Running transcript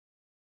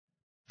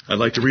I'd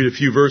like to read a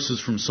few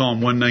verses from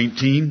Psalm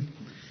 119.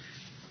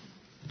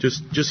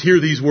 Just hear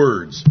these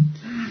words.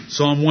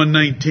 Psalm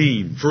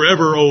 119.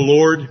 Forever, O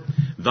Lord,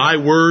 thy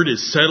word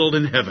is settled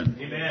in heaven.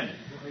 Amen.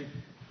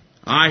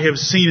 I have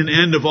seen an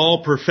end of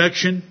all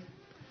perfection,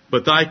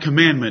 but thy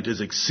commandment is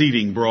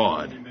exceeding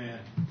broad. Amen.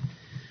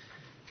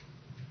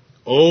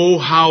 Oh,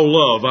 how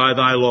love I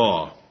thy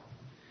law.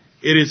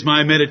 It is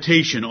my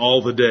meditation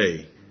all the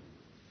day.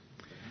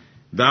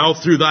 Thou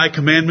through thy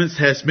commandments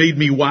hast made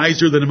me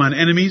wiser than mine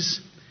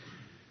enemies,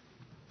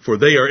 for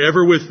they are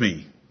ever with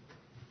me.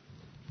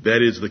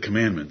 That is, the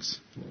commandments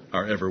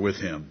are ever with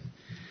him.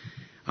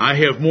 I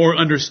have more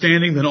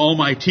understanding than all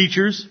my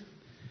teachers,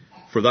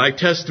 for thy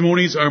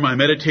testimonies are my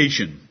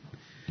meditation.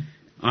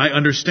 I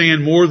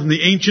understand more than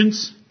the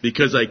ancients,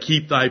 because I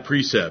keep thy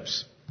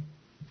precepts.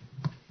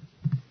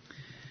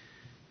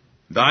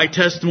 Thy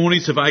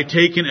testimonies have I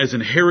taken as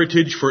an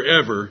heritage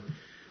forever,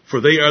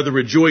 for they are the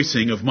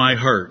rejoicing of my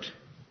heart.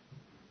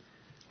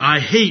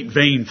 I hate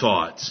vain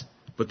thoughts,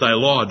 but thy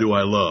law do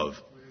I love.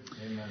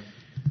 Amen.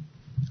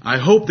 I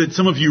hope that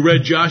some of you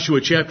read Joshua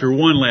chapter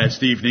 1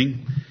 last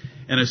evening,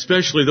 and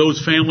especially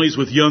those families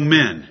with young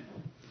men.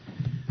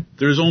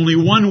 There's only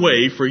one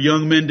way for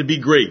young men to be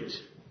great,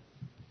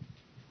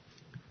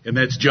 and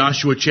that's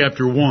Joshua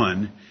chapter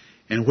 1,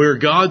 and where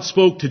God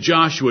spoke to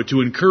Joshua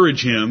to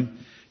encourage him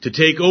to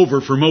take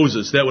over for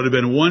Moses. That would have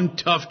been one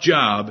tough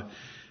job,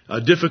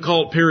 a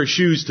difficult pair of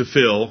shoes to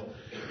fill,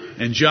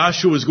 and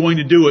Joshua was going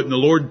to do it, and the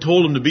Lord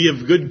told him to be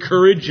of good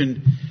courage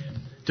and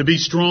to be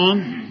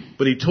strong,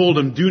 but he told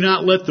him, do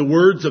not let the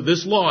words of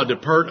this law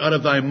depart out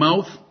of thy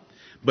mouth,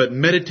 but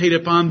meditate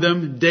upon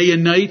them day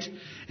and night,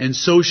 and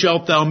so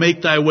shalt thou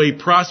make thy way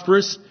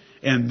prosperous,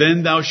 and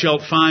then thou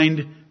shalt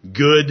find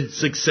good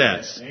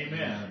success.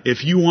 Amen.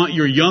 If you want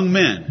your young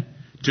men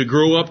to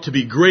grow up to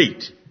be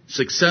great,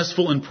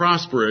 successful, and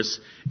prosperous,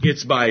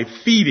 it's by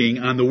feeding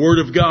on the Word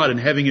of God and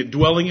having it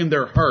dwelling in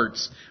their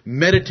hearts,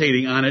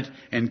 meditating on it,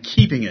 and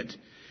keeping it.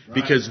 Right.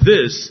 Because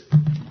this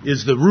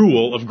is the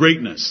rule of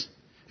greatness.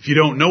 If you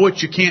don't know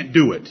it, you can't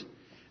do it.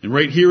 And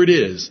right here it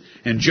is.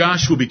 And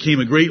Joshua became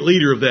a great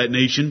leader of that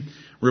nation,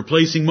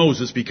 replacing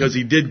Moses because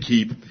he did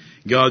keep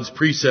God's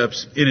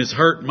precepts in his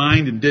heart,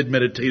 mind, and did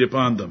meditate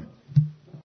upon them.